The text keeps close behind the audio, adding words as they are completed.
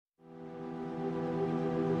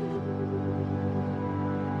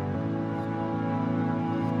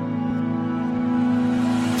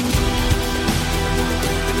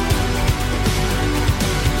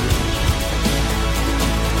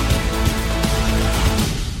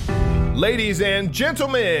Ladies and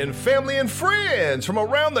gentlemen, family and friends from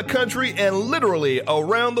around the country and literally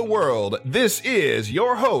around the world, this is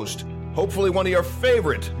your host, hopefully one of your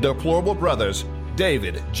favorite deplorable brothers,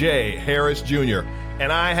 David J. Harris Jr.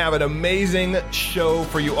 And I have an amazing show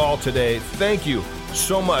for you all today. Thank you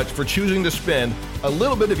so much for choosing to spend a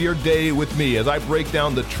little bit of your day with me as I break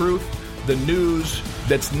down the truth, the news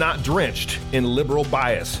that's not drenched in liberal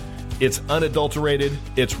bias. It's unadulterated,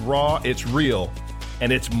 it's raw, it's real,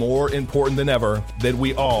 and it's more important than ever that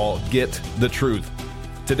we all get the truth.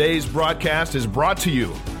 Today's broadcast is brought to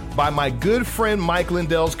you by my good friend Mike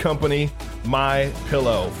Lindell's company, My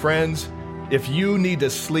Pillow. Friends, if you need to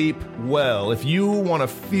sleep well, if you want to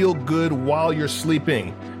feel good while you're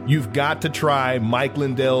sleeping, you've got to try Mike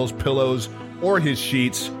Lindell's pillows or his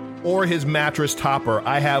sheets or his mattress topper.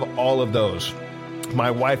 I have all of those. My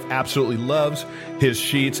wife absolutely loves his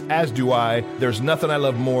sheets, as do I. There's nothing I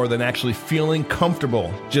love more than actually feeling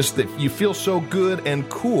comfortable. Just that you feel so good and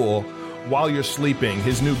cool while you're sleeping.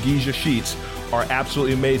 His new Giza sheets are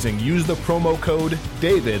absolutely amazing. Use the promo code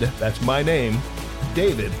DAVID, that's my name,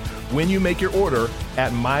 David, when you make your order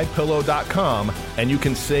at mypillow.com, and you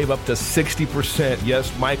can save up to 60%.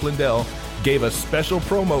 Yes, Mike Lindell gave a special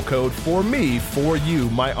promo code for me, for you,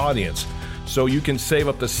 my audience. So you can save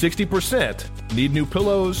up to 60%. Need new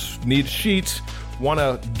pillows, need sheets, want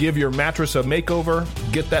to give your mattress a makeover,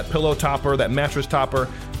 get that pillow topper, that mattress topper,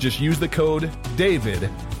 just use the code DAVID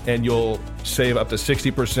and you'll save up to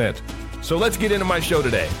 60%. So let's get into my show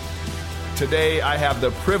today. Today I have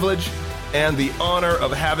the privilege and the honor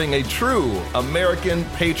of having a true American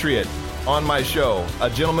patriot on my show, a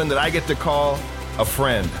gentleman that I get to call a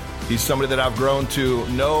friend. He's somebody that I've grown to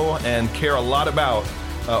know and care a lot about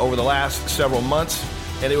over the last several months,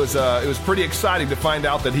 and it was pretty exciting to find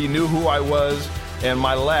out that he knew who I was, and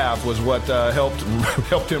my laugh was what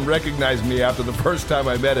helped him recognize me after the first time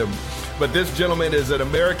I met him. But this gentleman is an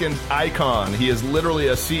American icon. He is literally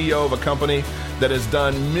a CEO of a company that has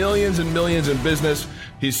done millions and millions in business.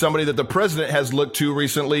 He's somebody that the president has looked to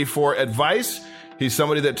recently for advice. He's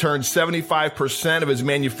somebody that turned 75% of his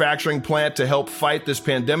manufacturing plant to help fight this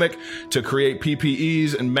pandemic, to create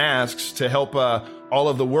PPEs and masks to help all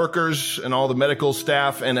of the workers and all the medical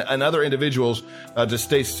staff and other individuals to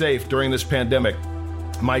stay safe during this pandemic.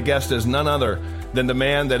 My guest is none other than the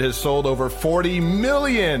man that has sold over 40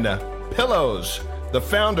 million pillows, the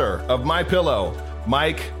founder of My Pillow,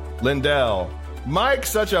 Mike Lindell. Mike,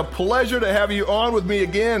 such a pleasure to have you on with me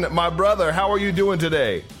again, my brother. How are you doing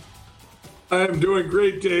today? I'm doing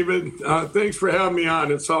great, David. Thanks for having me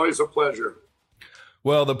on. It's always a pleasure.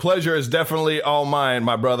 Well, the pleasure is definitely all mine,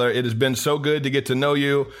 my brother. It has been so good to get to know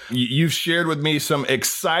you. You've shared with me some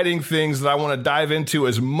exciting things that I want to dive into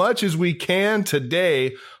as much as we can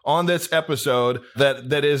today on this episode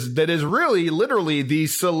that is really literally the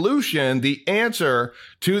solution, the answer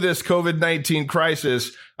to this COVID-19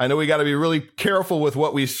 crisis. I know we got to be really careful with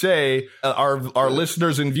what we say. Our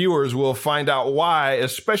listeners and viewers will find out why,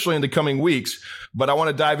 especially in the coming weeks. But I want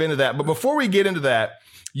to dive into that. But before we get into that,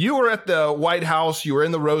 you were at the White House. You were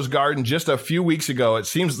in the Rose Garden just a few weeks ago. It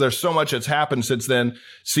seems there's so much that's happened since then.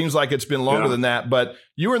 Seems like it's been longer than that. But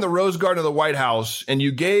you were in the Rose Garden of the White House, and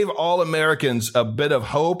you gave all Americans a bit of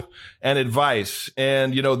hope and advice.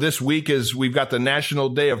 And, you know, this week we've got the National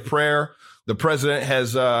Day of Prayer. The president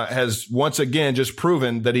has once again just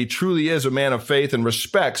proven that he truly is a man of faith and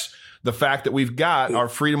respects the fact that we've got our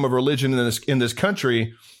freedom of religion in this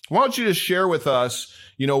country. Why don't you just share with us,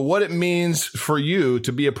 you know, what it means for you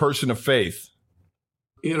to be a person of faith?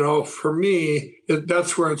 You know, for me,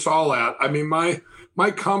 that's where it's all at. I mean,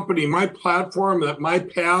 my company, my platform, that my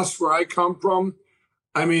past, where I come from,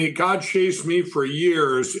 I mean, God chased me for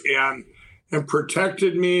years and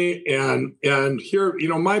protected me. And here, you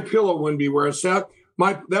know, My Pillow wouldn't be where it's at.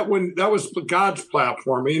 That was God's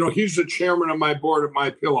platform. You know, he's the chairman of my board of My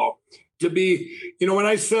Pillow. To be, you know, when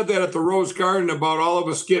I said that at the Rose Garden about all of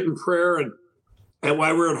us getting prayer and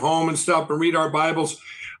while we're at home and stuff and read our Bibles,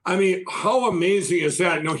 I mean, how amazing is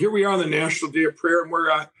that? You know, here we are on the National Day of Prayer,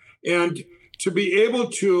 and to be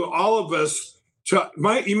able to, all of us,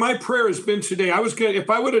 my prayer has been today. If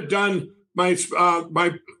I would have done my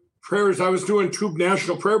prayers, I was doing 2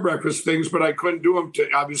 National Prayer Breakfast things, but I couldn't do them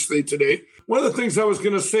obviously today. One of the things I was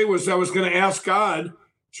going to say was I was going to ask God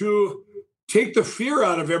to take the fear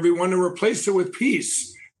out of everyone and replace it with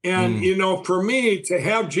peace. And, you know, for me to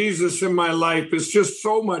have Jesus in my life is just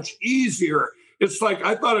so much easier. It's like,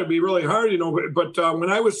 I thought it'd be really hard, you know, but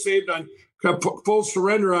when I was saved on full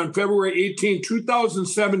surrender on February 18,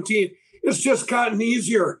 2017, it's just gotten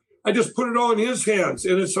easier. I just put it all in his hands,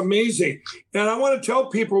 and it's amazing. And I want to tell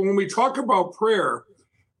people, when we talk about prayer,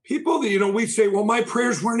 people that, we say, well, my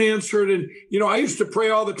prayers weren't answered. And, I used to pray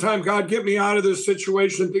all the time, God, get me out of this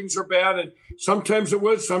situation. Things are bad. And sometimes it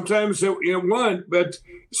was, sometimes it wasn't, but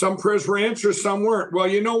some prayers were answered, some weren't. Well,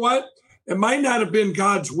 you know what? It might not have been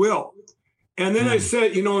God's will. And then I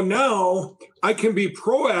said, now I can be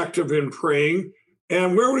proactive in praying.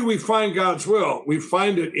 And where do we find God's will? We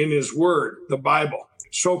find it in his word, the Bible.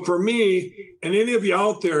 So for me and any of you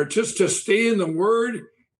out there, just to stay in the word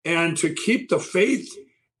and to keep the faith,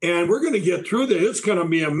 and we're going to get through this. It's going to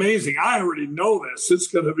be amazing. I already know this. It's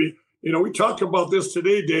going to be, we talked about this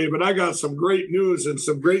today, Dave, but I got some great news and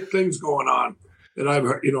some great things going on that I've,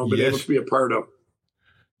 been able to be a part of.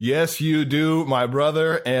 Yes, you do, my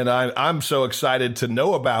brother. And I'm so excited to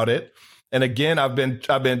know about it. And again, I've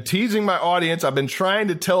been teasing my audience. I've been trying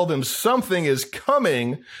to tell them something is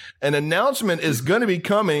coming. An announcement is going to be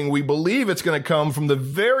coming. We believe it's going to come from the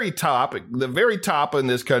very top in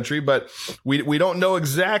this country, but we don't know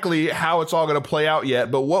exactly how it's all going to play out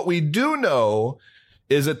yet. But what we do know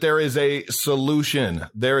is that there is a solution.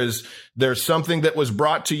 There's something that was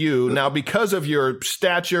brought to you. Now, because of your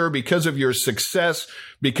stature, because of your success,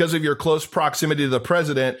 because of your close proximity to the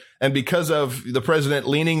president, and because of the president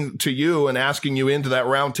leaning to you and asking you into that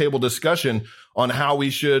roundtable discussion on how we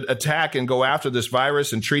should attack and go after this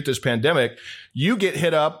virus and treat this pandemic, you get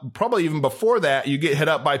hit up, probably even before that, you get hit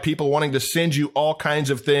up by people wanting to send you all kinds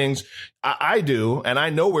of things. I do, and I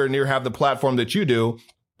nowhere near have the platform that you do.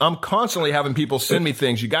 I'm constantly having people send me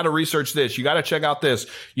things. You got to research this. You got to check out this.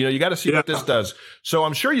 You got to see what this does. So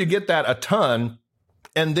I'm sure you get that a ton.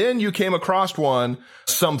 And then you came across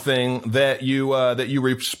something that you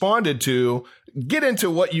responded to. Get into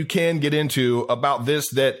what you can get into about this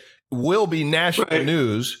that will be national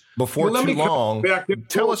news before too long.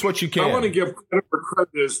 Tell us what you can. I want to give credit where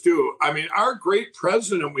credit is due. I mean, our great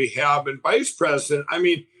president we have and vice president,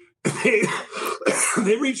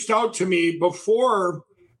 they reached out to me before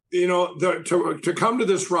to come to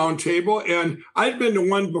this round table. And I'd been to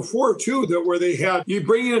one before too, where they had, you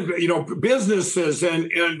bring in, businesses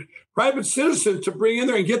and private citizens to bring in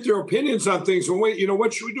there and get their opinions on things. And wait,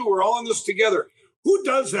 what should we do? We're all in this together. Who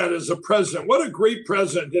does that as a president? What a great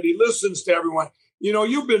president that he listens to everyone.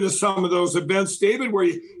 You've been to some of those events, David, where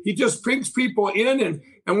he just brings people in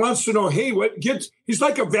and wants to know, hey, he's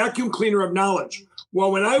like a vacuum cleaner of knowledge.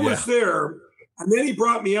 Well, when I was there, and then he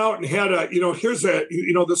brought me out and had here's the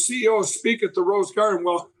CEO speak at the Rose Garden.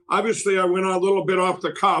 Well, obviously I went on a little bit off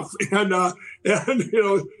the cuff and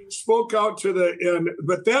spoke out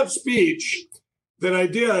but that speech that I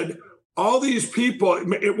did, all these people,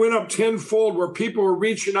 it went up tenfold where people were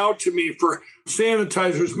reaching out to me for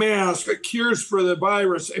sanitizers, masks, cures for the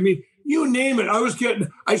virus. I mean, you name it.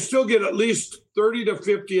 I still get at least 30 to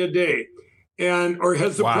 50 a day. Or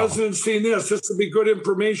has the president seen this? This would be good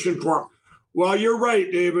information for him. Well, you're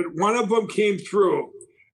right, David. One of them came through,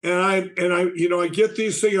 and I get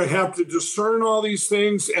these things. I have to discern all these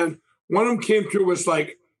things, and one of them came through was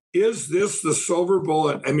like, "Is this the silver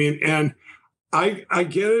bullet?" I mean, and I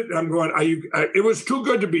get it. I'm going. It was too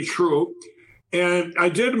good to be true, and I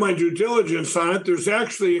did my due diligence on it.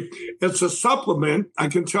 It's a supplement. I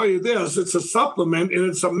can tell you this: it's a supplement, and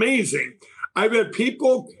it's amazing. I've had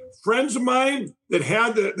friends of mine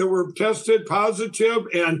that were tested positive,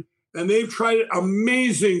 and they've tried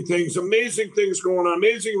amazing things going on,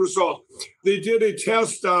 amazing results. They did a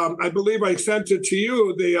test. I believe I sent it to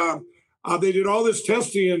you. They did all this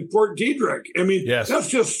testing in Fort Detrick. I mean, That's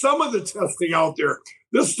just some of the testing out there.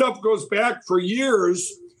 This stuff goes back for years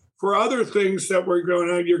for other things that were going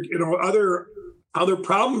on, other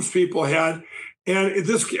problems people had. And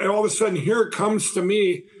this, all of a sudden, here it comes to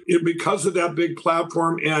me because of that big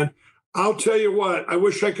platform. And I'll tell you what, I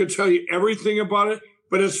wish I could tell you everything about it,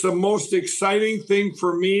 but it's the most exciting thing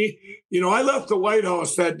for me. I left the White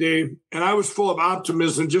House that day and I was full of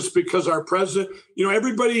optimism just because our president,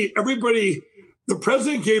 everybody, the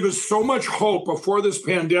president gave us so much hope before this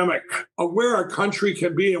pandemic of where our country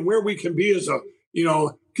can be and where we can be as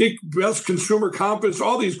best consumer confidence,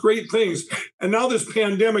 all these great things. And now this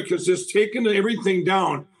pandemic has just taken everything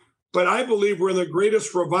down. But I believe we're in the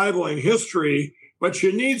greatest revival in history, but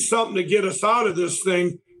you need something to get us out of this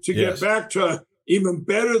thing to get back to even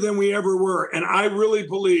better than we ever were. And I really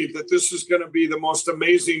believe that this is going to be the most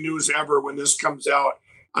amazing news ever when this comes out.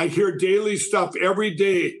 I hear daily stuff every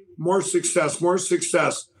day, more success.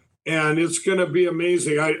 And it's going to be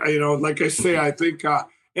amazing. Like I say, I think,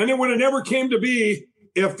 and it would have never came to be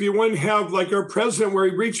if you wouldn't have like our president where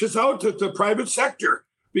he reaches out to the private sector,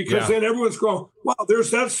 because then everyone's going, wow,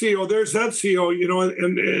 there's that CEO,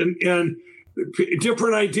 and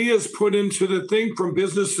different ideas put into the thing from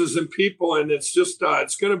businesses and people. And it's just,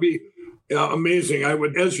 it's going to be Yeah, amazing. I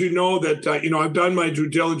would, as you know, that, I've done my due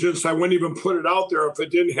diligence. I wouldn't even put it out there if it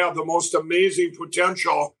didn't have the most amazing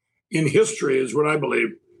potential in history, is what I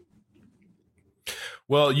believe.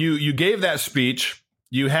 Well, you gave that speech.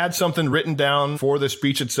 You had something written down for the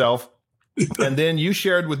speech itself. And then you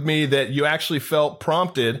shared with me that you actually felt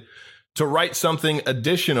prompted to write something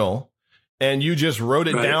additional, and you just wrote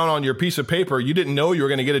it down on your piece of paper. You didn't know you were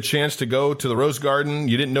going to get a chance to go to the Rose Garden.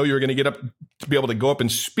 You didn't know you were going to get up to be able to go up and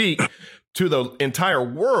speak to the entire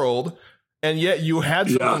world. And yet you had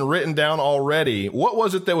something written down already. What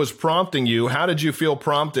was it that was prompting you? How did you feel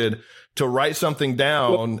prompted to write something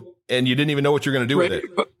down and you didn't even know what you're going to do with it?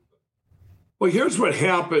 Well, here's what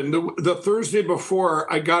happened. The Thursday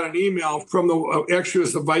before, I got an email from actually it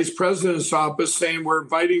was the vice president's office saying we're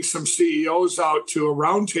inviting some CEOs out to a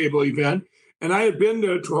roundtable event. And I had been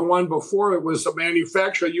to one before. It was a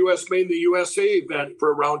manufacturer, U.S. Made in the USA event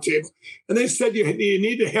for a roundtable. And they said, you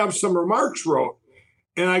need to have some remarks wrote.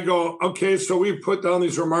 And I go, okay, so we put down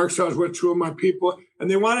these remarks. I was with two of my people,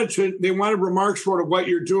 and they wanted remarks wrote of what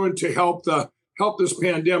you're doing to help this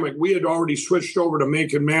pandemic. We had already switched over to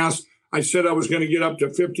making masks. I said I was going to get up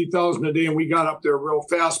to 50,000 a day, and we got up there real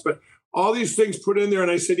fast. But all these things put in there,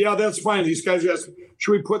 and I said, yeah, that's fine. These guys asked,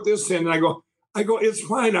 should we put this in? And I go, it's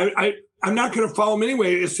fine. I'm not going to follow them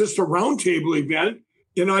anyway. It's just a roundtable event.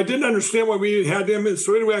 I didn't understand why we had them. And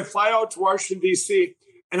so anyway, I fly out to Washington, D.C.,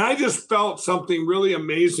 and I just felt something really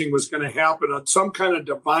amazing was going to happen, on some kind of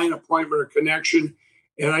divine appointment or connection.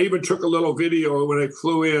 And I even took a little video when I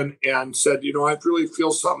flew in and said, I really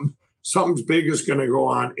feel something big is going to go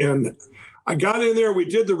on. And I got in there, we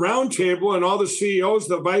did the roundtable, and all the CEOs,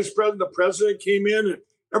 the vice president, the president came in, and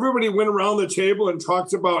everybody went around the table and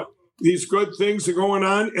talked about these good things that are going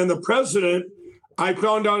on. And the president, I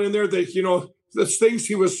found out in there that, the things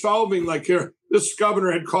he was solving, like here, this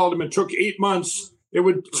governor had called him, it took 8 months.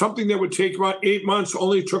 Something that would take about 8 months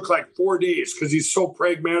only took like 4 days because he's so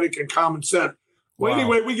pragmatic and common sense. Well,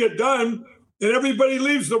 Anyway, we get done and everybody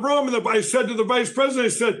leaves the room. And I said to the vice president, I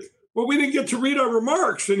said, well, we didn't get to read our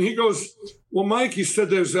remarks. And he goes, well, Mike, he said,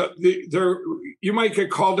 you might get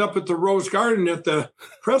called up at the Rose Garden at the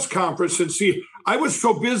press conference. And see, I was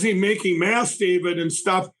so busy making masks, David, and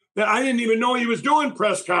stuff that I didn't even know he was doing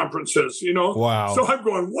press conferences, Wow. So I'm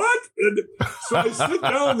going, what? And so I sit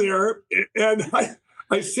down there and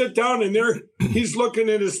I sit down and there he's looking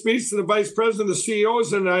at his speech to the vice president, the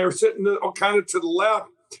CEOs, and I are sitting kind of to the left.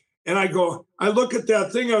 And I look at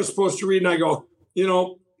that thing I was supposed to read and I go,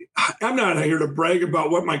 I'm not here to brag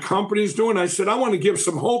about what my company's doing. I said, I want to give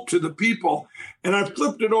some hope to the people. And I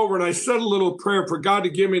flipped it over and I said a little prayer for God to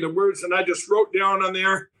give me the words. And I just wrote down on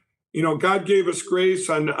there, God gave us grace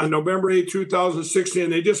on November 8, 2016.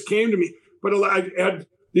 And they just came to me. But I had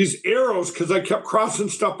these arrows because I kept crossing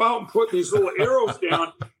stuff out and putting these little arrows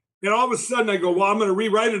down. And all of a sudden I go, well, I'm going to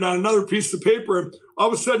rewrite it on another piece of paper. And all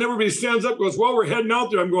of a sudden everybody stands up and goes, well, we're heading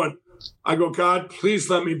out there. I go, God, please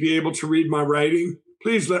let me be able to read my writing.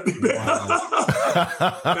 Please let me.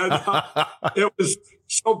 Wow. And, it was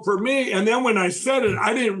so for me. And then when I said it,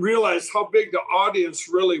 I didn't realize how big the audience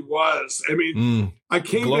really was. I mean, I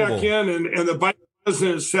came global. Back in and the vice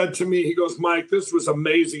president said to me, he goes, Mike, this was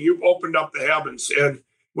amazing. You've opened up the heavens. And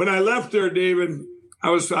when I left there, David, I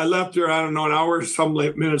left there, I don't know, an hour, some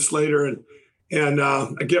minutes later. And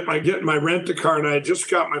I get my rent-a-car and I just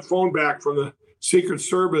got my phone back from the Secret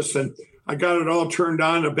Service and I got it all turned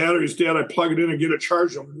on. The battery's dead. I plug it in and get it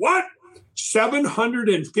charged. And what?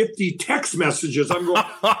 750 text messages. I'm going,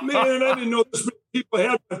 man, I didn't know this many people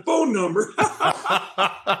had my phone number.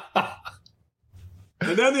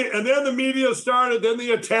 and then the media started. Then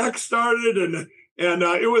the attack started, and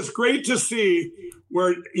it was great to see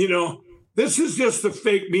where this is just the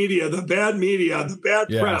fake media, the bad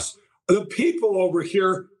press. The people over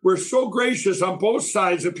here were so gracious on both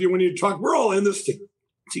sides. When you talk, we're all in this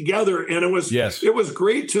together. And it was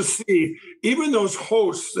great to see even those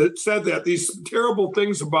hosts that said that these terrible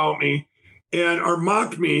things about me or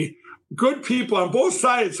mocked me, good people on both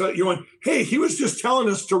sides, hey, he was just telling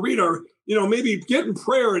us to read our, maybe get in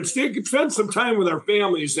prayer and spend some time with our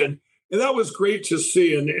families. And that was great to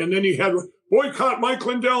see. And then you had boycott Mike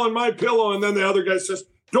Lindell and My Pillow. And then the other guy says,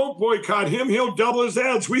 don't boycott him. He'll double his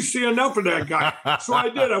ads. We see enough of that guy. So I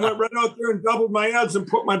did. I went right out there and doubled my ads and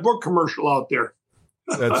put my book commercial out there.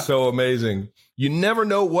 That's so amazing. You never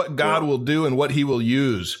know what God will do and what he will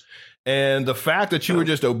use. And the fact that you were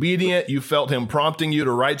just obedient, you felt him prompting you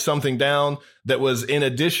to write something down that was in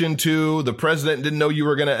addition to the president didn't know you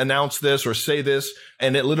were going to announce this or say this.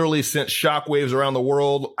 And it literally sent shockwaves around the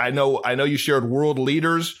world. I know you shared world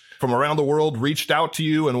leaders from around the world reached out to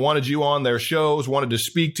you and wanted you on their shows, wanted to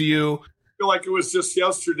speak to you. I feel like it was just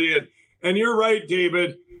yesterday. And you're right,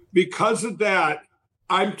 David. Because of that,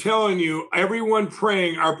 I'm telling you, everyone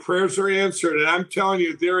praying, our prayers are answered. And I'm telling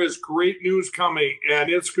you, there is great news coming, and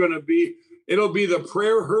it'll be the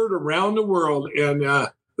prayer heard around the world, and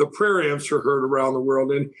the prayer answer heard around the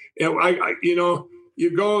world. And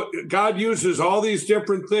God uses all these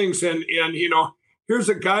different things. And here's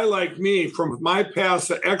a guy like me from my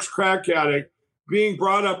past, an ex-crack addict, being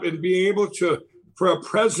brought up and being able to, for a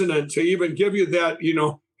president to even give you that,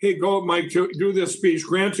 hey, go, Mike, do this speech.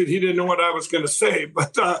 Granted, he didn't know what I was going to say,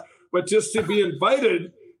 but just to be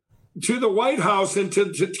invited to the White House and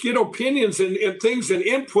to get opinions and things and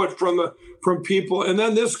input from people. And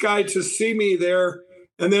then this guy to see me there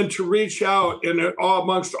and then to reach out and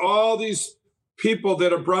amongst all these people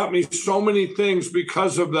that have brought me so many things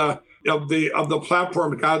because of the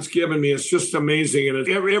platform God's given me. It's just amazing. And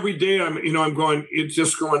every day I'm going,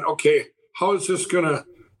 okay, how is this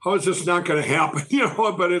not going to happen?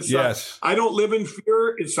 But it's, yes. I don't live in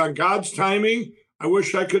fear. It's on God's timing. I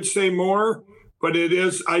wish I could say more, but it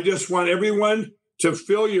is. I just want everyone to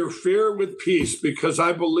fill your fear with peace, because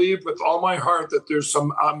I believe with all my heart that there's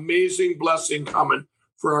some amazing blessing coming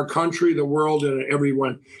for our country, the world, and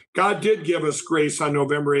everyone. God did give us grace on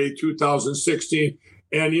November 8, 2016.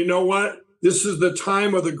 And you know what? This is the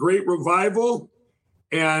time of the great revival.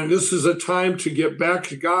 And this is a time to get back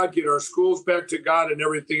to God, get our schools back to God and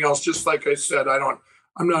everything else. Just like I said,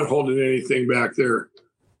 I'm not holding anything back there.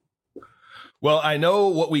 Well, I know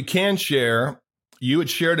what we can share. You had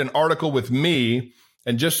shared an article with me,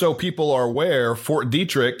 and just so people are aware, Fort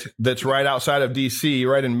Detrick, that's right outside of D.C.,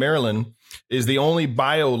 right in Maryland, is the only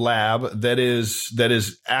bio lab that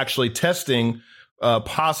is actually testing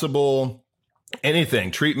possible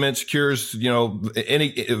anything, treatments, cures,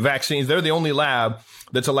 any vaccines. They're the only lab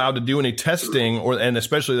that's allowed to do any testing, and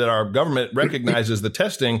especially that our government recognizes the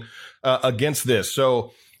testing against this.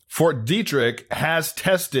 So Fort Detrick has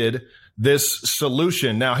tested this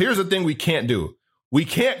solution. Now, here's the thing we can't do. We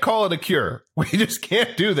can't call it a cure. We just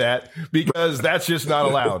can't do that, because that's just not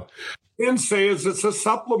allowed. And say is it's a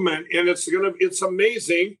supplement, and it's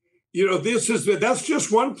amazing. That's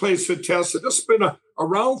just one place to test it. This has been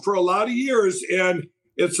around for a lot of years, and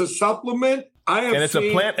it's a supplement. And it's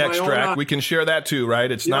a plant extract. We can share that too, right?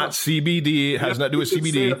 It's not CBD. It has nothing to do with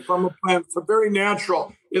CBD. It's from a plant. It's a very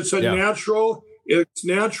natural. It's natural. It's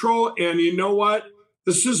natural. And you know what?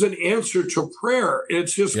 This is an answer to prayer.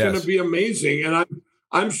 It's just going to be amazing. And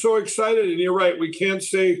I'm so excited. And you're right. We can't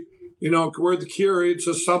say, we're the cure. It's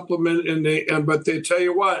a supplement. But they tell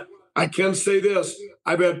you what, I can say this.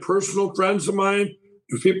 I've had personal friends of mine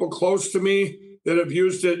and people close to me that have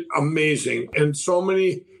used it. Amazing. And so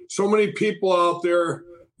many people out there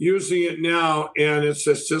using it now. And it's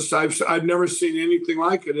just I've never seen anything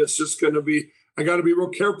like it. It's just going to be, I got to be real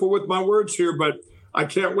careful with my words here, but I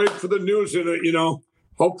can't wait for the news in it,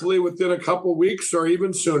 hopefully within a couple of weeks or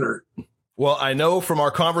even sooner. Well, I know from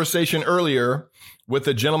our conversation earlier with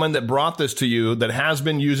the gentleman that brought this to you that has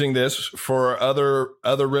been using this for other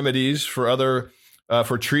remedies, for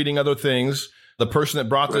treating other things. The person that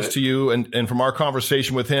brought this to you, and from our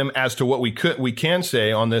conversation with him as to what we can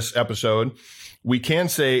say on this episode, we can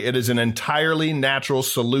say it is an entirely natural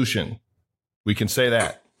solution. We can say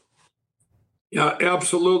that. Yeah,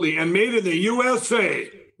 absolutely. And made in the USA.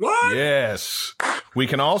 What? Yes. We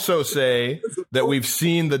can also say that we've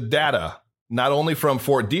seen the data, not only from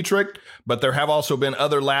Fort Detrick, but there have also been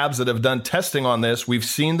other labs that have done testing on this. We've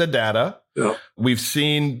seen the data. Yeah. We've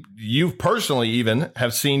seen, you personally even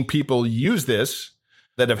have seen people use this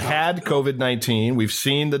that have had COVID-19. We've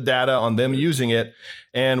seen the data on them using it,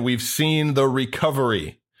 and we've seen the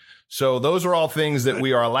recovery. So those are all things that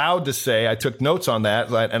we are allowed to say. I took notes on that,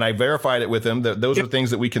 and I verified it with him that those are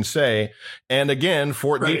things that we can say. And again,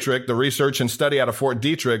 Fort Detrick, the research and study out of Fort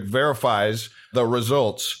Detrick verifies the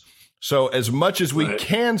results. So as much as we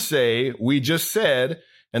can say, we just said,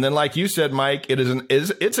 and then like you said, Mike,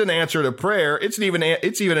 it's an answer to prayer. It's even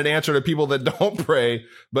an answer to people that don't pray,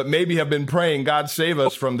 but maybe have been praying, God save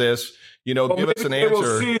us from this, give us an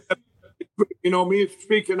answer. Me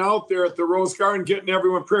speaking out there at the Rose Garden, getting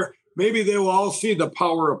everyone prayer. Maybe they will all see the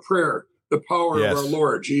power of prayer, the power of our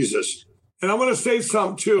Lord Jesus. And I want to say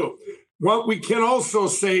something too. What we can also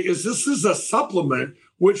say is this is a supplement,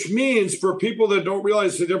 which means for people that don't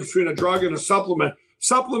realize the difference between a drug and a supplement,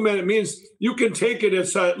 it means you can take it.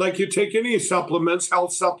 It's like you take any supplements,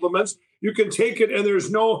 health supplements. You can take it, and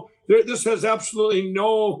this has absolutely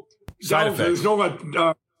no side effects. There's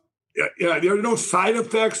no, there are no side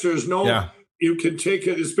effects. There's no. You can take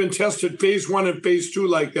it. It's been tested phase 1 and phase 2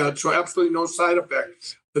 like that. So absolutely no side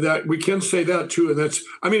effect. That we can say that too. And that's,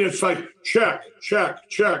 I mean, it's like check, check,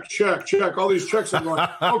 check, check, check. All these checks are going,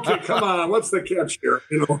 okay, come on. What's the catch here?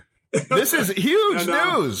 This is huge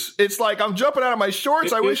news. It's like I'm jumping out of my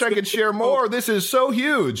shorts. I wish I could share more. This is so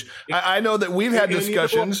huge. I know that we've had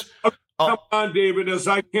discussions. Come on, David, as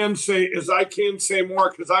I can say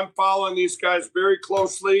more, because I'm following these guys very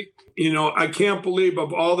closely. I can't believe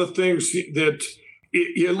of all the things that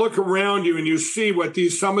you look around you and you see what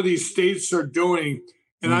some of these states are doing.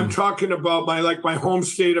 And I'm talking about my home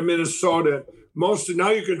state of Minnesota.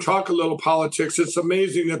 Now you can talk a little politics. It's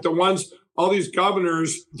amazing that all these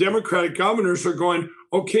governors, Democratic governors, are going,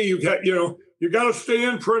 okay, you got to stay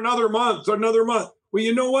in for another month. Well,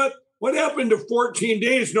 you know what? What happened to 14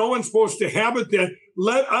 days? No one's supposed to have it then.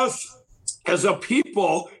 Let us, as a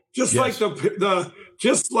people, just like the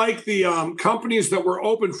companies that were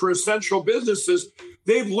open for essential businesses,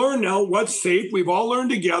 they've learned now what's safe. We've all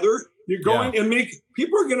learned together. You're going and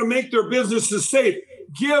people are going to make their businesses safe.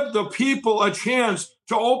 Give the people a chance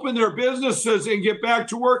to open their businesses and get back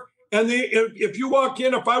to work. And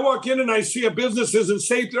if I walk in and I see a business isn't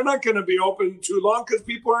safe, they're not going to be open too long because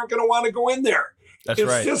people aren't going to want to go in there.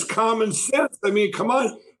 It's just common sense. I mean, come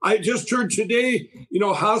on. I just heard today,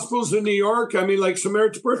 hospitals in New York, like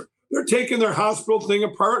Samaritan's Purse, they're taking their hospital thing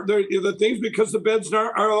apart, the things, because the beds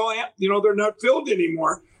are all, they're not filled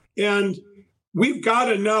anymore. And we've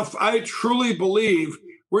got enough. I truly believe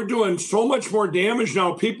we're doing so much more damage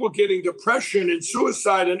now. People getting depression and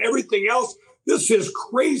suicide and everything else. This is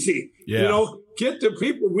crazy. Yeah. Get the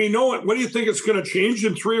people. We know it. What do you think it's going to change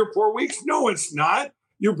in 3 or 4 weeks? No, it's not.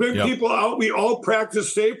 You bring people out. We all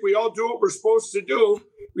practice safe. We all do what we're supposed to do.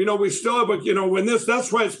 We still have, but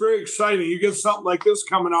that's why it's very exciting. You get something like this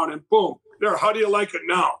coming out and boom, there. How do you like it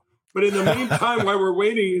now? But in the meantime, while we're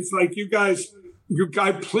waiting, it's like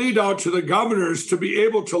I plead out to the governors to be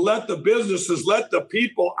able to let the businesses, let the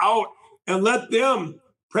people out and let them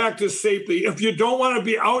practice safely. If you don't want to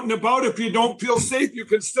be out and about, if you don't feel safe, you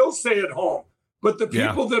can still stay at home. But the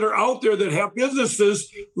people that are out there that have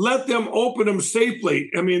businesses, let them open them safely.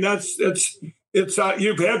 I mean,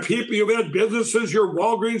 you've had businesses, your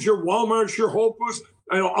Walgreens, your Walmarts, your Whole Foods.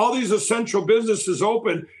 I know all these essential businesses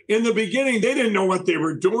open. In the beginning, they didn't know what they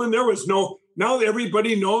were doing. Now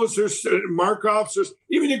everybody knows there's markups.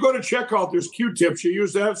 Even you go to checkout, there's Q-tips. You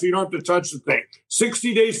use that so you don't have to touch the thing.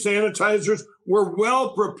 60-day sanitizers. We're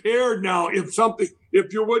well prepared now.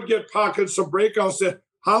 If you would get pockets of breakouts, that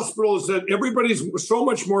hospitals, that everybody's so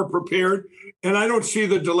much more prepared. And I don't see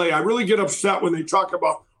the delay. I really get upset when they talk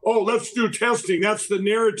about, let's do testing. That's the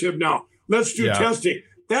narrative now. Let's do testing.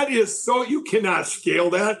 That is you cannot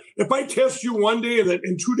scale that. If I test you one day and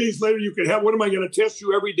then 2 days later you can have, what am I going to test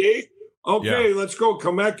you every day? Okay, let's go.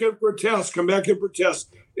 Come back in for a test.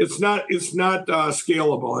 It's not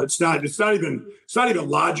scalable. It's not even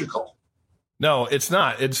logical. No, it's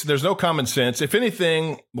not. There's no common sense. If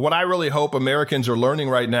anything, what I really hope Americans are learning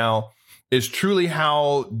right now is truly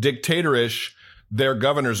how dictatorish their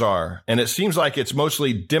governors are. And it seems like it's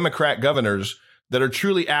mostly Democrat governors that are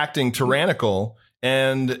truly acting tyrannical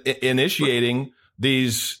and initiating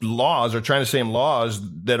these laws, or trying to say laws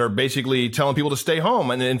that are basically telling people to stay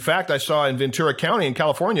home. And in fact, I saw in Ventura County in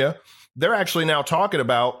California, they're actually now talking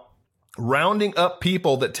about rounding up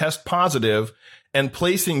people that test positive and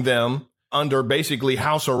placing them under basically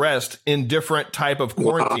house arrest in different type of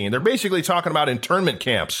quarantine. They're basically talking about internment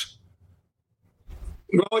camps.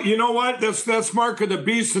 Well, you know what? That's mark of the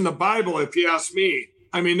beast in the Bible, if you ask me.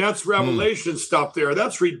 I mean, that's Revelation stuff there.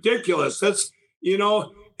 That's ridiculous. That's,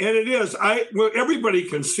 and it is. Everybody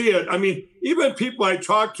can see it. I mean, even people I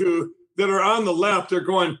talk to that are on the left, they're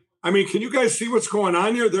going, I mean, can you guys see what's going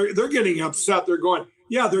on here? They're getting upset. They're going,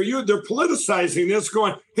 they're politicizing this,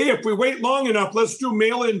 going, hey, if we wait long enough, let's do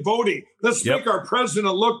mail-in voting. Let's make our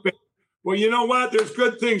president look bad. Well, you know what? There's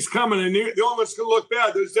good things coming, and the only one's going to look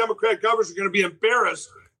bad. Those Democrat governors are going to be embarrassed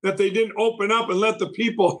that they didn't open up and let the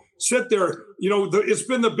people sit there. It's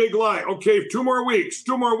been the big lie. Okay, 2 more weeks.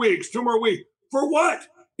 For what?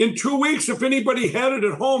 In 2 weeks, if anybody had it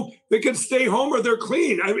at home, they can stay home or they're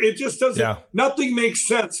clean. I mean, it just doesn't, nothing makes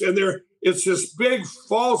sense. And it's this big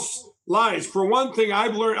false lies. For one thing,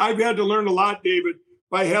 I've had to learn a lot, David,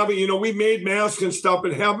 by having, we made masks and stuff,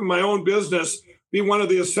 and having my own business be one of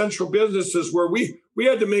the essential businesses where we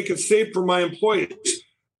had to make it safe for my employees.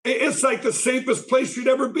 It's like the safest place you'd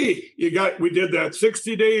ever be. We did that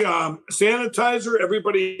 60-day sanitizer.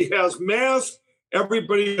 Everybody has masks.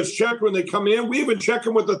 Everybody is checked when they come in. We even check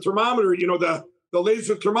them with the thermometer, the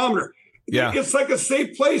laser thermometer. Yeah. It's like a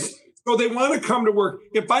safe place. So they want to come to work.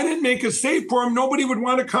 If I didn't make it safe for them, nobody would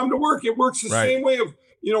want to come to work. It works the same way of,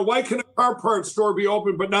 why can a car parts store be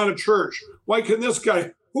open but not a church? Why can this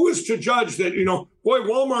guy? who is to judge that, boy,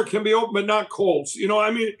 Walmart can be open, but not Kohl's. Just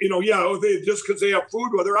because they have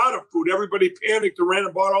food, well, they're out of food. Everybody panicked and ran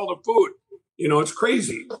and bought all the food. It's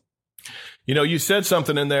crazy. You said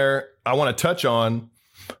something in there I want to touch on.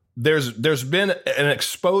 There's been an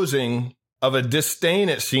exposing of a disdain,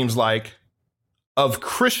 it seems like, of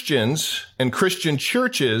Christians and Christian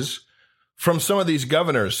churches from some of these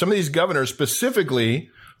governors. Some of these governors specifically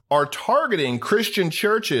are targeting Christian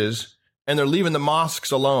churches, and they're leaving the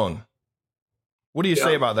mosques alone. What do you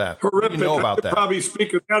say about that? Horrific. What do you know about that? Probably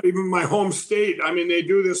speak of that. Even my home state. I mean, they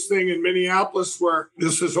do this thing in Minneapolis where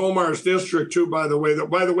this is Omar's district too, by the way,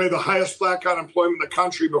 the highest black unemployment in the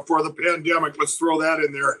country before the pandemic. Let's throw that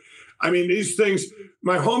in there. I mean, these things,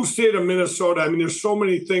 my home state of Minnesota, I mean, there's so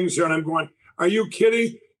many things there. And I'm going, are you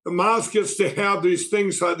kidding? The mosque gets to have these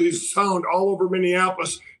things, these sound all over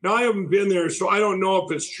Minneapolis. Now, I haven't been there, so I don't know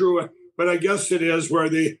if it's true, but I guess it is, where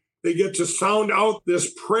they get to sound out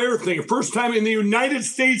this prayer thing. First time in the United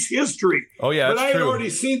States history. Oh, yeah, but I had true. already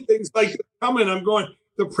seen things like this coming. I'm going,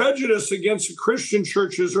 the prejudice against Christian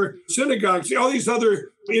churches or synagogues,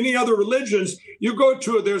 any other religions, you go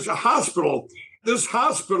to, there's a hospital. This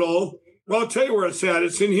hospital, well, I'll tell you where it's at.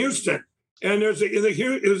 It's in Houston. And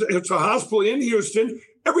it's a hospital in Houston.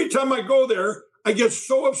 Every time I go there, I get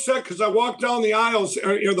so upset because I walk down the aisles,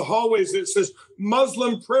 the hallways, and it says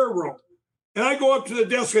Muslim prayer room. And I go up to the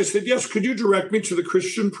desk. I said, yes, could you direct me to the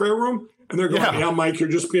Christian prayer room? And they're going, yeah, Mike, you're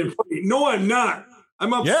just being funny. No, I'm not.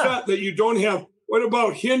 I'm upset that you don't have, what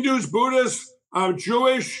about Hindus, Buddhists,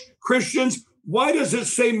 Jewish, Christians? Why does it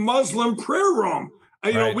say Muslim prayer room?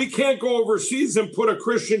 We can't go overseas and put a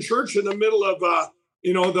Christian church in the middle of,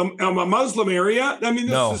 a Muslim area. I mean,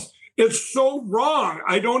 it's so wrong.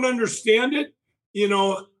 I don't understand it.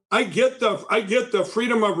 I get the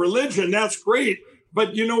freedom of religion. That's great.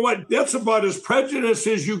 But you know what? That's about as prejudiced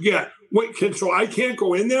as you get. So I can't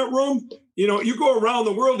go in that room? You go around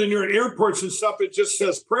the world and you're at airports and stuff, it just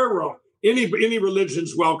says prayer room. Any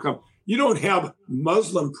religion's welcome. You don't have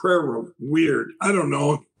Muslim prayer room. Weird. I don't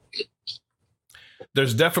know.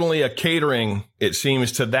 There's definitely a catering, it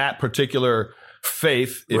seems, to that particular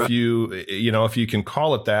faith, if you can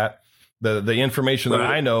call it that. The information that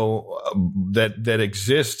I know that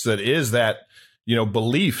exists, that is that,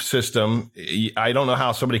 belief system. I don't know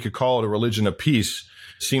how somebody could call it a religion of peace.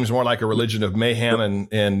 It seems more like a religion of mayhem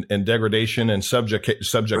and degradation and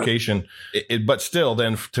subjugation. But still,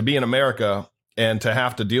 then, to be in America and to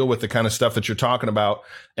have to deal with the kind of stuff that you're talking about.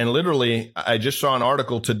 And literally, I just saw an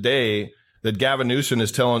article today that Gavin Newsom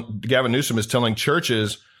is telling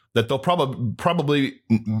churches that they'll probably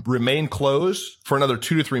remain closed for another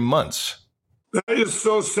 2 to 3 months. That is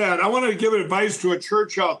so sad. I want to give advice to a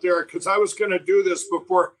church out there, because I was going to do this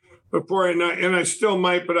before, and I still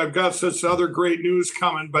might, but I've got such other great news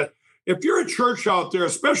coming. But if you're a church out there,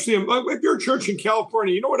 especially if you're a church in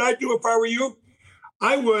California, you know what I'd do if I were you?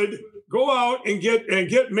 I would go out and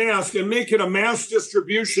get masks and make it a mass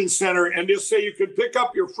distribution center, and just say you could pick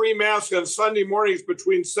up your free mask on Sunday mornings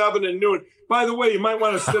between 7 and noon. By the way, you might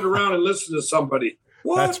want to sit around and listen to somebody.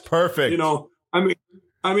 What? That's perfect.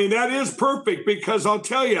 I mean, that is perfect, because I'll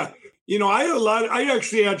tell you, I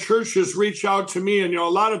actually had churches reach out to me, and, a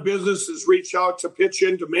lot of businesses reach out to pitch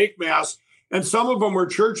in to make masks. And some of them were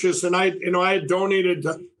churches, and I had donated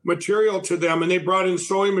material to them, and they brought in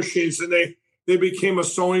sewing machines, and they became a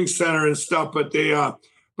sewing center and stuff. But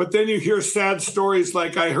then you hear sad stories.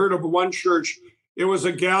 Like I heard of one church, it was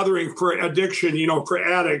a gathering for addiction, for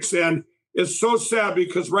addicts. And it's so sad,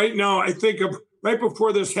 because right now, I think right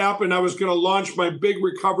before this happened, I was going to launch my big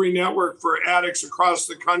recovery network for addicts across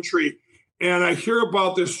the country. And I hear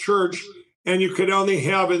about this church, and you could only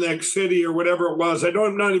have in that city or whatever it was.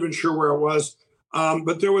 I'm not even sure where it was.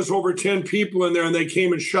 But there was over 10 people in there, and they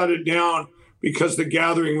came and shut it down because the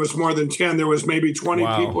gathering was more than 10. There was maybe 20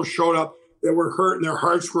 people showed up that were hurt, and their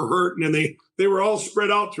hearts were hurting. And they were all spread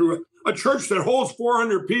out through a church that holds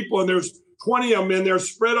 400 people, and there's 20 of them in there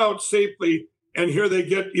spread out safely. And here they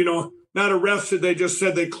get, not arrested. They just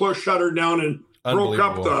said they shut her down and broke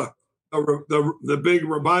up the big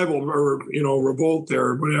revival or, revolt there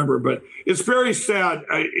or whatever. But it's very sad.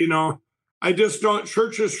 I just don't.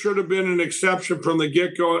 Churches should have been an exception from the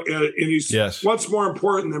get-go. What's more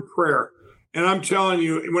important than prayer? And I'm telling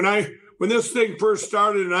you, when this thing first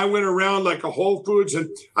started, and I went around like a Whole Foods, and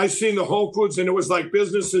I seen the Whole Foods, and it was like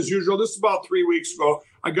business as usual. This is about 3 weeks ago.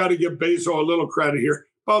 I got to give Bezo a little credit here.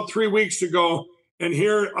 About 3 weeks ago, and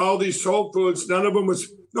here all these Whole Foods, none of them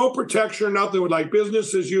was no protection or nothing, was like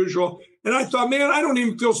business as usual. And I thought, man, I don't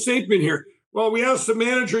even feel safe in here. Well, we asked the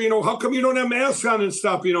manager, how come you don't have masks on and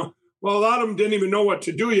stuff? Well, a lot of them didn't even know what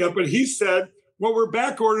to do yet. But he said, well, we're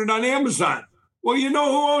back ordered on Amazon. Well, you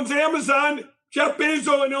know who owns Amazon? Jeff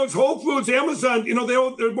Bezos owns Whole Foods, Amazon.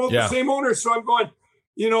 They're both the same owners. So I'm going,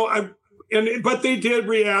 but they did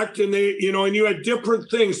react, and and you had different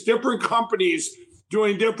things, different companies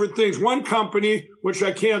doing different things. One company, which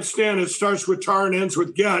I can't stand, it starts with tar and ends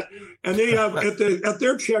with get, and they have at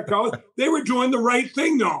their checkout, they were doing the right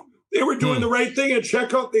thing though. They were doing the right thing at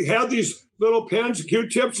checkout. They had these little pens,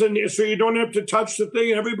 Q-tips, and so you don't have to touch the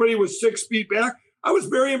thing. And everybody was 6 feet back. I was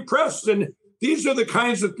very impressed, and these are the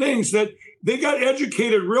kinds of things that they got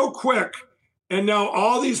educated real quick. And now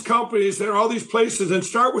all these companies and all these places, and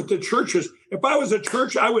start with the churches. If I was a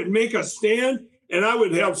church, I would make a stand and I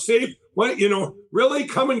would have safe, really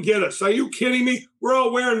come and get us. Are you kidding me? We're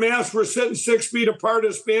all wearing masks. We're sitting 6 feet apart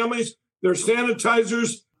as families. There's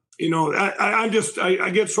sanitizers.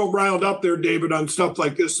 I get so riled up there, David, on stuff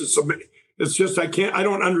like this. It's just, I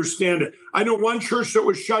don't understand it. I know one church that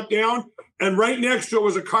was shut down, and right next to it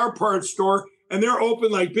was a car parts store, and they're open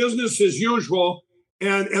like business as usual.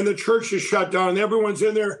 And the church is shut down, and everyone's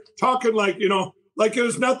in there talking like it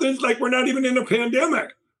was nothing, like we're not even in a pandemic.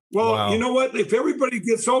 Well, wow. You know what? If everybody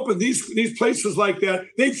gets open, these places like that,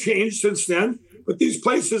 they've changed since then. But these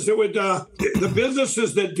places that would, the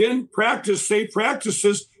businesses that didn't practice safe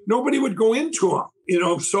practices, nobody would go into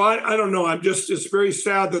them. So I don't know. It's very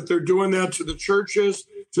sad that they're doing that to the churches,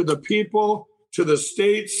 to the people, to the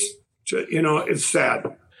states. It's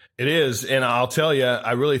sad. It is. And I'll tell you,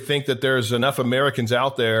 I really think that there's enough Americans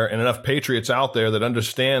out there and enough patriots out there that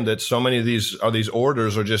understand that so many of these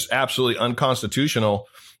orders are just absolutely unconstitutional,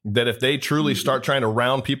 that if they truly start trying to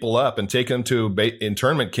round people up and take them to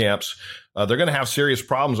internment camps, they're going to have serious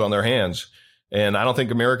problems on their hands. And I don't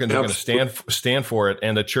think Americans are going to stand for it.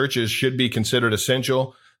 And the churches should be considered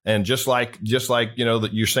essential. And just like that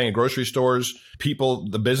you're saying, grocery stores,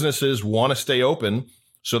 the businesses want to stay open.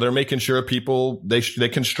 So they're making sure people, they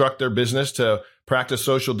construct their business to practice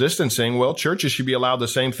social distancing. Well, churches should be allowed the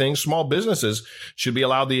same thing. Small businesses should be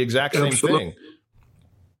allowed the exact same thing.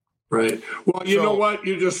 Right. Well, you know what?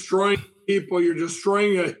 You're destroying people. You're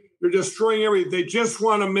destroying everything. They just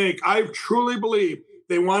want to I truly believe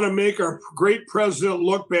they want to make our great president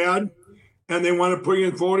look bad. And they want to put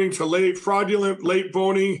in voting to fraudulent late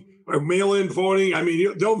voting or mail-in voting. I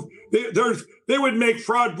mean, they would make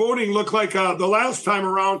fraud voting look like the last time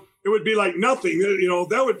around. It would be like nothing.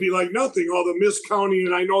 That would be like nothing. All the miscounting,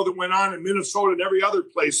 and I know that went on in Minnesota and every other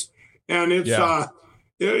place. And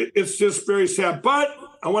it's just very sad. But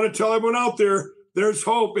I want to tell everyone out there, there's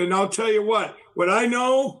hope. And I'll tell you what I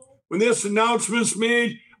know when this announcement's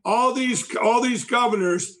made, all these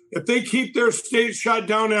governors, if they keep their state shut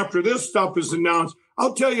down after this stuff is announced,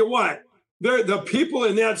 I'll tell you what, the people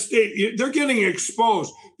in that state, they're getting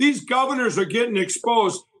exposed. These governors are getting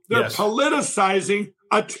exposed. They're politicizing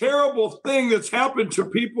a terrible thing that's happened to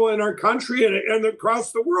people in our country and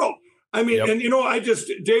across the world. I mean, and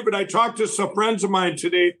David, I talked to some friends of mine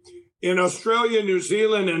today in Australia, New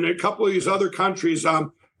Zealand, and a couple of these other countries,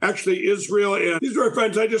 actually Israel. And these are my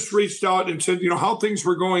friends. I just reached out and said, how things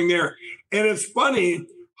were going there. And it's funny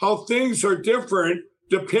how things are different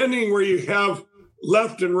depending where you have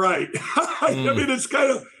left and right. I mean,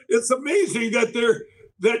 it's amazing that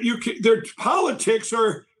their politics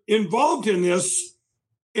are involved in this.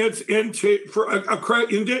 It's in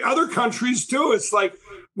other countries too. It's like,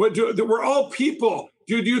 we're all people.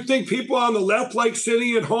 Do you think people on the left like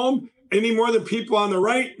sitting at home any more than people on the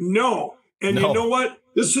right? No. And you know what?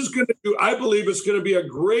 This is I believe it's going to be a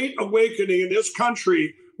great awakening in this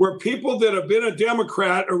country where people that have been a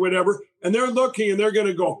Democrat or whatever, and they're looking and they're going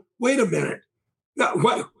to go, wait a minute.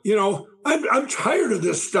 I'm tired of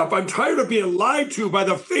this stuff. I'm tired of being lied to by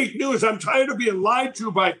the fake news. I'm tired of being lied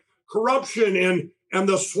to by corruption and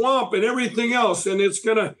the swamp and everything else. And it's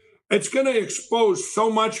going to expose so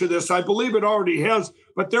much of this. I believe it already has,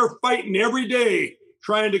 but they're fighting every day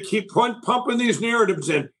trying to keep pumping these narratives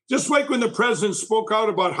in. Just like when the president spoke out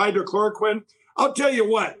about hydrochloroquine, I'll tell you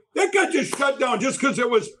what, that got just shut down just because it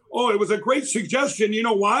was a great suggestion. You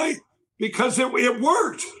know why? Because it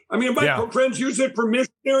worked. I mean, my friends use it for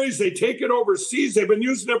missionaries. They take it overseas. They've been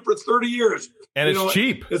using it for 30 years. And it's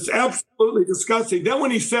cheap. It's absolutely disgusting. Then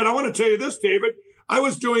when he said, I want to tell you this, David, I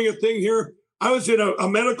was doing a thing here. I was in a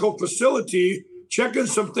medical facility checking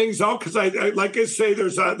some things out because like I say,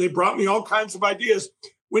 they brought me all kinds of ideas.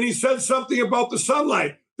 When he said something about the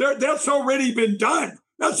sunlight, that's already been done.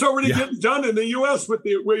 That's already getting done in the U.S.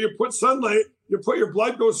 where you put sunlight, your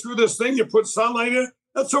blood goes through this thing, you put sunlight in it.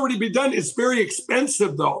 That's already been done. It's very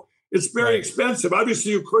expensive, though. It's very expensive.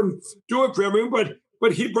 Obviously, you couldn't do it for everyone,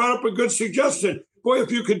 but he brought up a good suggestion. Boy,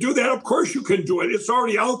 if you could do that, of course you can do it. It's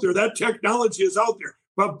already out there. That technology is out there.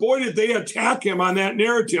 But boy, did they attack him on that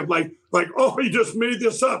narrative. Like, oh, he just made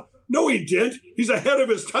this up. No, he didn't. He's ahead of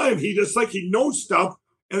his time. He knows stuff,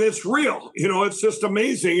 and it's real. It's just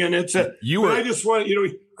amazing. And I just want,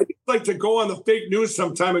 I just like to go on the fake news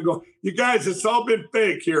sometime and go, you guys, it's all been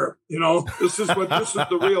fake here. This is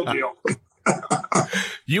the real deal.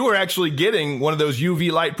 You were actually getting one of those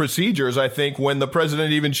UV light procedures, I think, when the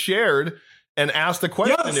president even shared and asked the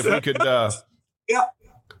question if we could.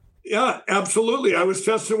 Yeah, absolutely. I was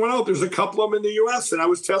testing one out. There's a couple of them in the U.S., and I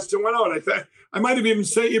was testing one out. I might have even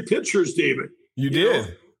sent you pictures, David. You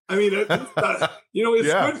did. I mean, it's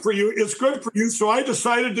good for you. It's good for you. So I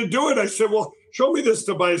decided to do it. I said, well, show me this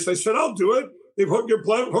device. I said, I'll do it. They hook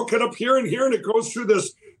it up here, and it goes through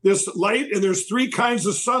this light, and there's 3 kinds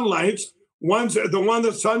of sunlights. One's the one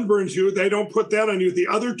that sunburns you. They don't put that on you. The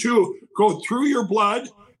other 2 go through your blood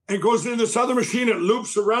and goes into this other machine. It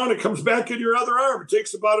loops around. It comes back in your other arm. It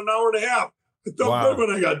takes about an hour and a half. It felt good when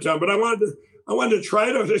I got done, but I wanted to try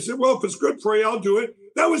it. I said, well, if it's good for you, I'll do it.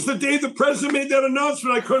 That was the day the president made that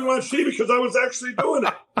announcement. I couldn't watch TV because I was actually doing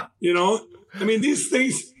it. I mean, these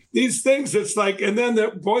things, it's like, and then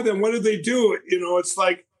then what do they do? It's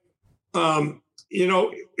like,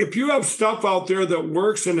 if you have stuff out there that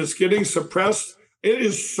works and it's getting suppressed, it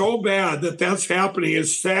is so bad that that's happening.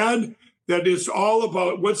 It's sad that it's all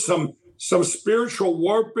about what some spiritual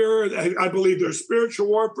warfare. I believe there's spiritual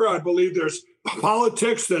warfare. I believe there's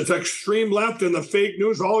politics. There's extreme left and the fake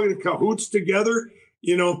news all in cahoots together.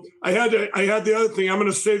 I had the other thing. I'm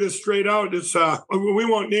going to say this straight out. It's we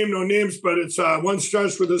won't name no names, but it's one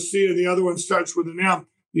starts with a C and the other one starts with an M.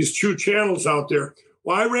 These 2 channels out there.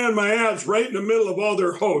 Well, I ran my ads right in the middle of all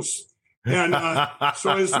their hosts. And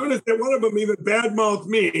so as soon as one of them even badmouthed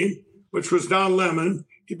me, which was Don Lemon,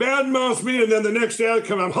 he badmouthed me, and then the next ad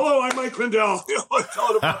come out, hello, I'm Mike Lindell. I tell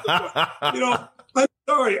it about I'm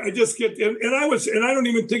sorry. I just get, and I don't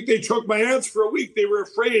even think they took my ads for a week. They were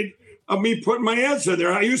afraid of me putting my ads in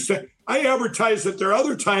there. I advertise at there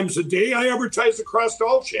other times a day. I advertise across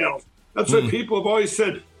all channels. That's what people have always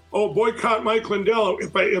said. Oh, boycott Mike Lindell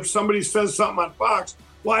if somebody says something on Fox.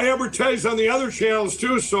 Well, I advertise on the other channels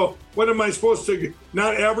too. So what am I supposed to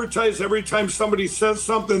not advertise every time somebody says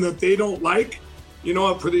something that they don't like?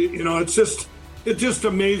 It just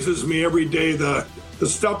amazes me every day the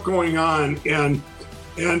stuff going on.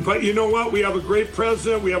 But you know what? We have a great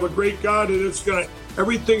president. We have a great God, and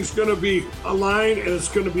everything's gonna be aligned, and it's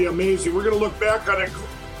gonna be amazing. We're gonna look back on it.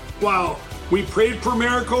 Wow, we prayed for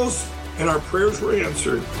miracles, and our prayers were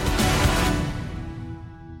answered.